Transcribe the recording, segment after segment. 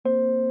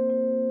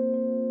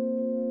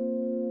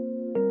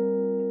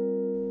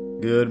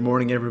Good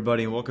morning,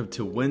 everybody, and welcome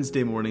to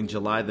Wednesday morning,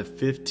 July the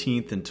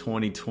 15th in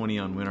 2020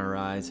 on Win Our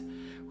Eyes.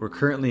 We're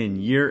currently in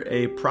Year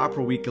A,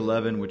 proper week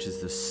 11, which is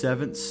the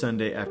 7th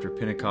Sunday after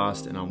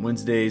Pentecost. And on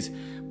Wednesdays,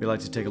 we like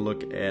to take a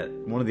look at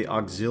one of the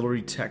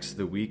auxiliary texts of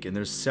the week, and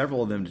there's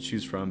several of them to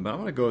choose from, but I'm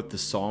going to go with the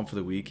Psalm for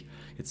the week.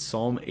 It's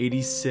Psalm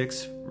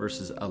 86,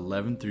 verses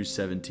 11 through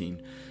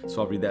 17.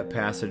 So I'll read that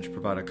passage,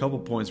 provide a couple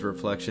points of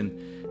reflection,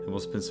 and we'll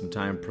spend some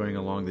time praying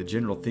along the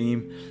general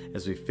theme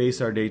as we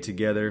face our day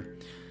together.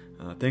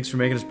 Thanks for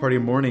making us part of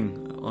your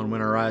morning on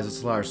Win Our Eyes.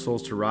 Let's allow our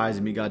souls to rise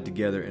and meet God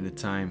together in a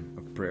time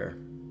of prayer.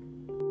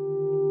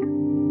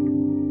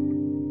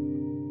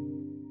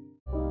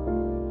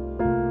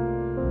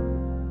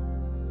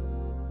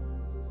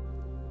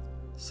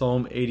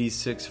 Psalm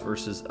 86,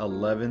 verses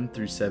 11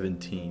 through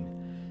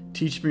 17.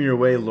 Teach me your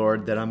way,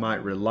 Lord, that I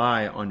might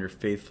rely on your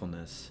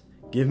faithfulness.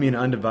 Give me an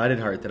undivided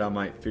heart that I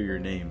might fear your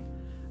name.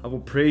 I will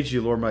praise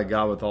you, Lord my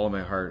God, with all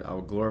my heart. I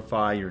will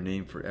glorify your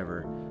name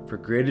forever. For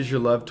great is your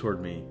love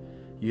toward me.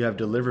 You have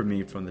delivered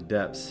me from the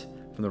depths,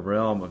 from the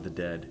realm of the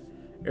dead.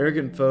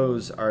 Arrogant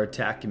foes are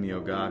attacking me, O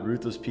God.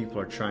 Ruthless people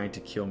are trying to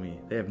kill me.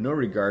 They have no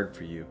regard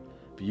for you.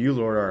 But you,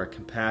 Lord, are a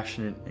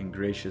compassionate and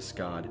gracious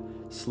God,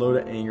 slow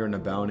to anger and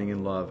abounding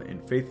in love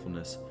and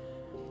faithfulness.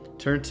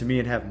 Turn to me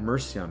and have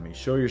mercy on me.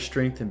 Show your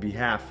strength in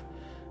behalf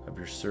of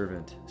your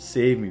servant.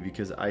 Save me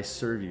because I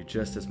serve you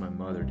just as my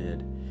mother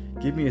did.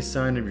 Give me a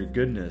sign of your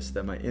goodness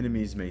that my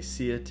enemies may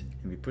see it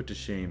and be put to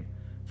shame.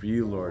 For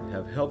you, Lord,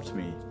 have helped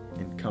me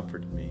and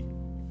comforted me.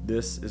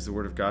 This is the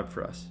word of God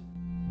for us.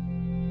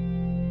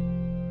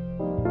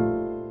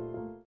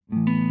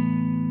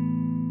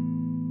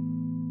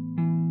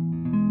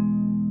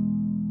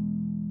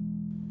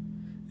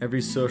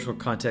 Every social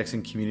context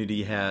and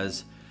community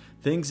has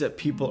things that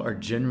people are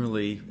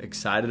generally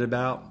excited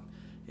about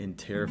and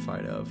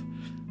terrified of.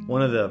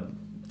 One of the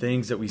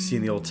things that we see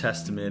in the Old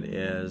Testament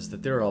is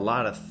that there are a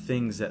lot of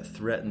things that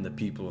threaten the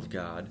people of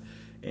God.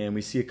 And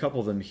we see a couple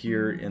of them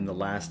here in the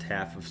last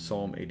half of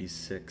Psalm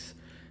 86.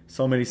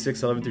 Psalm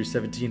 86, 11 through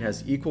 17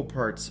 has equal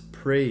parts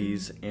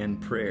praise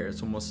and prayer.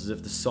 It's almost as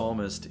if the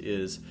psalmist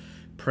is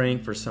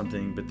praying for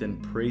something, but then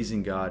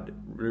praising God,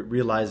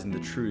 realizing the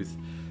truth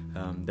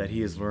that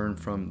he has learned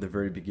from the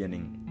very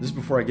beginning. This is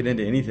before I get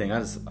into anything. I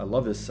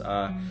love this.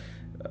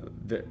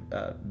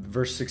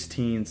 Verse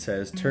 16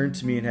 says, "Turn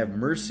to me and have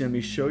mercy on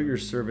me. Show your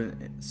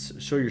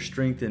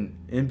strength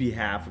in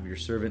behalf of your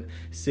servant.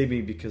 Save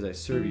me because I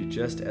serve you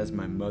just as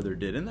my mother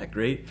did." Isn't that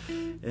great?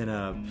 In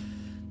a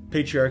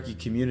patriarchy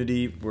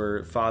community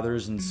where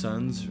fathers and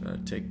sons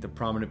take the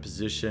prominent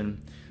position,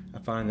 I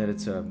find that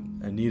it's a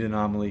neat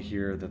anomaly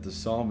here that the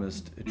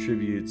psalmist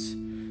attributes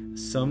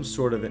some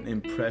sort of an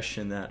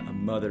impression that a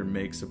mother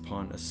makes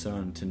upon a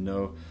son to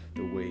know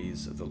the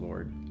ways of the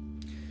Lord.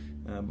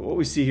 But what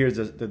we see here is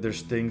that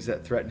there's things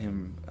that threaten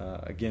him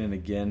again and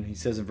again. He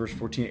says in verse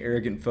 14,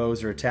 "Arrogant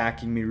foes are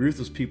attacking me.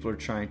 Ruthless people are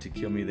trying to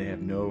kill me. They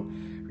have no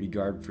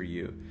regard for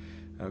you."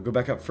 Go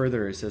back up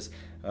further. It says,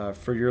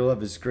 "For your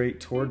love is great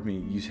toward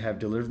me. You have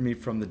delivered me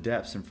from the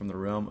depths and from the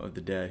realm of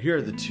the dead." Here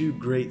are the two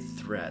great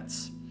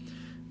threats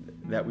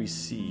that we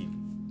see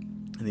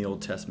in the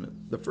Old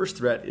Testament. The first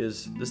threat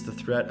is the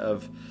threat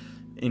of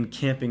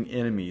encamping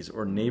enemies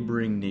or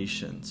neighboring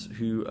nations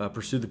who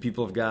pursue the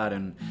people of God.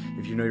 And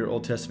if you know your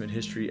Old Testament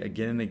history,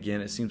 again and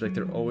again, it seems like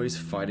they're always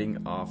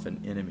fighting off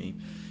an enemy.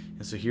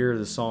 And so here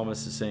the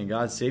psalmist is saying,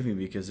 "God, save me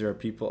because there are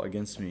people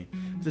against me."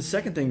 But the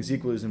second thing is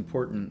equally as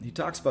important. He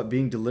talks about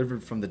being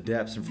delivered from the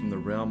depths and from the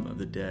realm of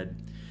the dead.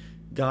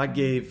 God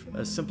gave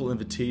a simple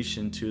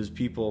invitation to his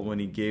people when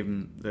he gave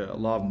them the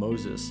law of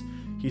Moses.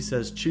 He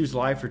says, "Choose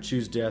life or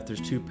choose death.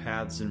 There's two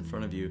paths in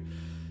front of you."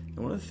 And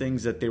one of the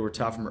things that they were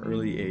taught from an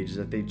early age is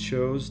that they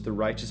chose the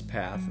righteous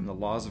path and the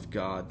laws of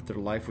God, that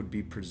their life would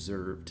be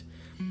preserved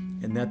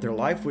and that their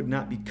life would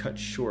not be cut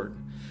short.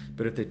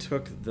 But if they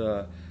took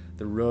the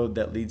road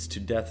that leads to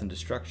death and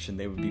destruction,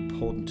 they would be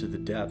pulled into the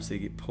depths. They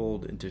get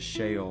pulled into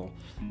Sheol.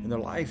 And their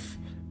life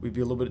would be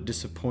a little bit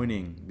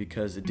disappointing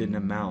because it didn't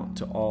amount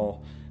to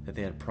all that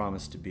they had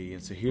promised to be.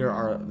 And so here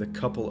are the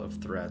couple of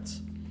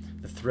threats.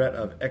 The threat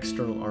of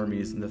external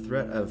armies and the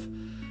threat of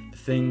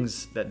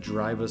things that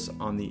drive us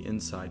on the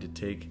inside to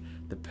take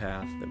the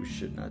path that we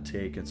should not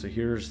take. And so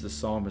here's the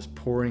psalmist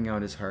pouring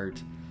out his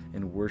heart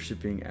and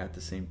worshiping at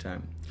the same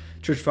time.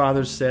 Church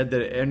fathers said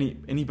that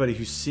anybody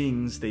who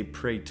sings, they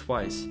pray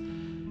twice.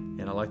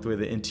 And I like the way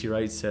that N.T.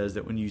 Wright says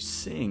that when you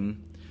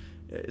sing,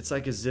 it's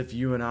like as if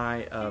you and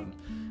I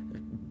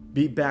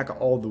beat back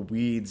all the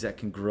weeds that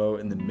can grow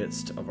in the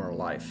midst of our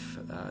life.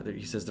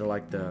 He says they're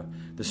like the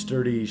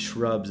sturdy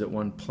shrubs that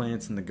one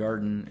plants in the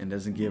garden and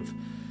doesn't give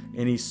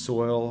any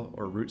soil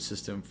or root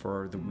system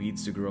for the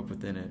weeds to grow up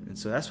within it. And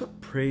so that's what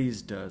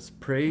praise does.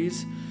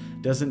 Praise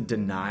doesn't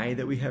deny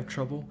that we have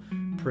trouble.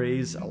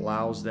 Praise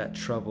allows that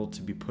trouble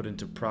to be put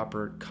into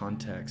proper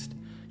context.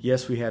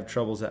 Yes, we have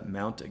troubles that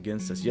mount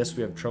against us. Yes,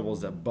 we have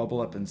troubles that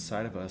bubble up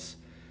inside of us.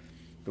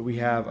 But we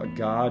have a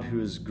God who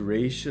is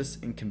gracious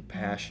and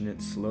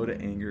compassionate, slow to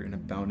anger, and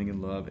abounding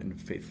in love and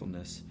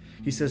faithfulness.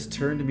 He says,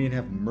 "Turn to me and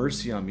have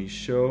mercy on me.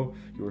 Show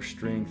your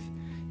strength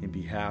in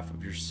behalf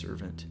of your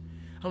servant.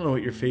 I don't know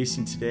what you're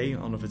facing today. I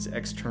don't know if it's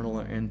external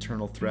or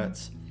internal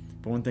threats.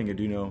 But one thing I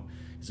do know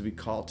is that we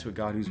call to a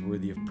God who's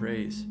worthy of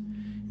praise.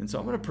 And so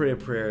I'm going to pray a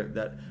prayer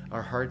that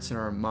our hearts and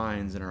our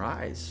minds and our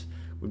eyes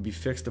would be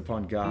fixed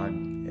upon God.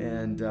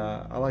 And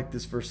I like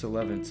this verse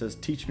 11. It says,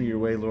 "Teach me your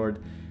way, Lord,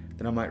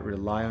 that I might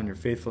rely on your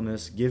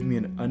faithfulness. Give me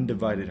an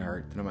undivided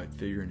heart, that I might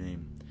fear your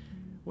name."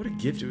 What a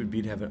gift it would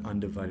be to have an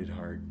undivided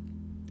heart.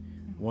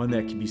 One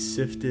that can be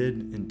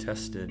sifted and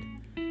tested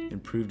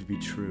and proved to be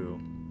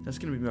true. That's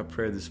going to be my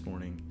prayer this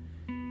morning,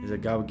 is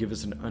that God would give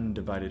us an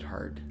undivided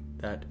heart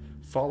that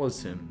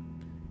follows him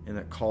and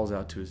that calls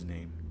out to his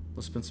name.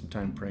 Let's spend some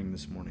time praying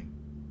this morning.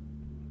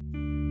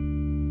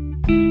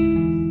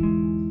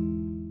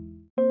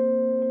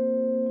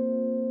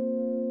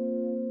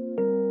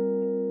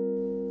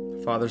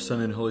 Father,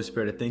 Son, and Holy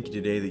Spirit, I thank you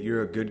today that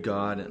you're a good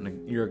God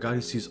and you're a God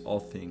who sees all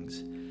things.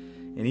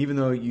 And even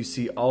though you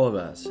see all of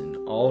us and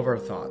all of our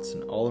thoughts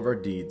and all of our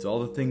deeds, all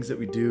the things that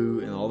we do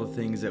and all the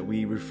things that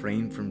we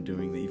refrain from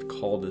doing that you've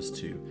called us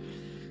to,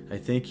 I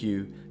thank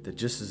you that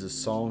just as the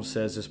Psalm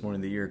says this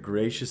morning, that you're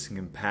gracious and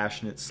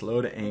compassionate,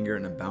 slow to anger,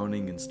 and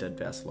abounding in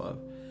steadfast love.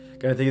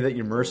 God, I thank you that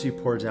your mercy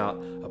pours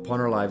out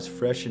upon our lives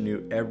fresh and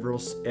new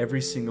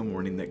every single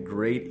morning, that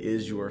great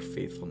is your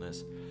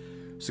faithfulness.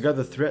 So God,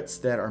 the threats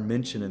that are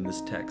mentioned in this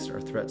text are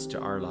threats to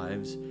our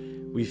lives.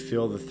 We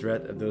feel the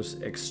threat of those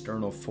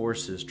external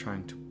forces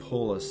trying to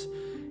pull us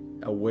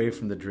away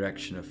from the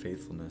direction of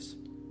faithfulness.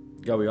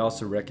 God, we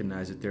also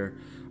recognize that there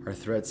are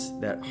threats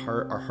that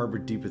are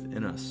harbored deep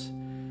within us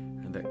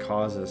and that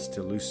cause us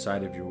to lose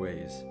sight of your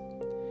ways.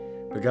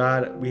 But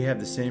God, we have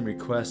the same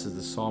request as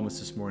the psalmist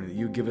this morning, that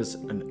you give us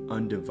an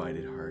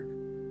undivided heart.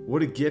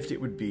 What a gift it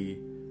would be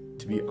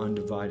to be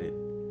undivided,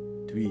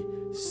 to be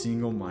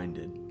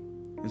single-minded.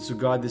 And so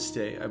God, this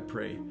day I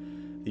pray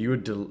that you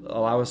would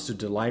allow us to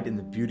delight in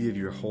the beauty of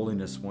your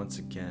holiness once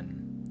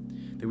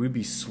again, that we'd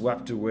be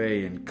swept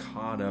away and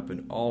caught up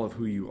in all of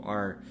who you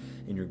are,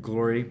 in your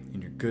glory,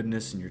 in your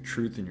goodness, in your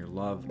truth, in your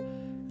love,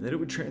 and that it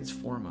would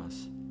transform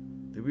us,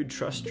 that we'd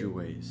trust your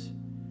ways,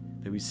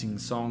 that we'd sing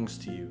songs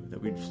to you,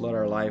 that we'd flood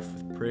our life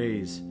with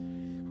praise,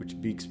 which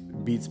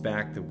beats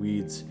back the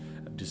weeds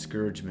of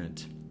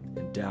discouragement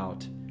and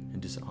doubt and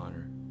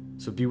dishonor.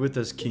 So be with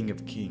us, King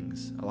of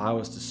Kings. Allow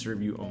us to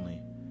serve you only.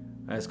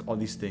 I ask all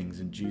these things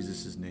in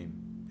Jesus' name.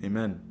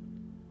 Amen.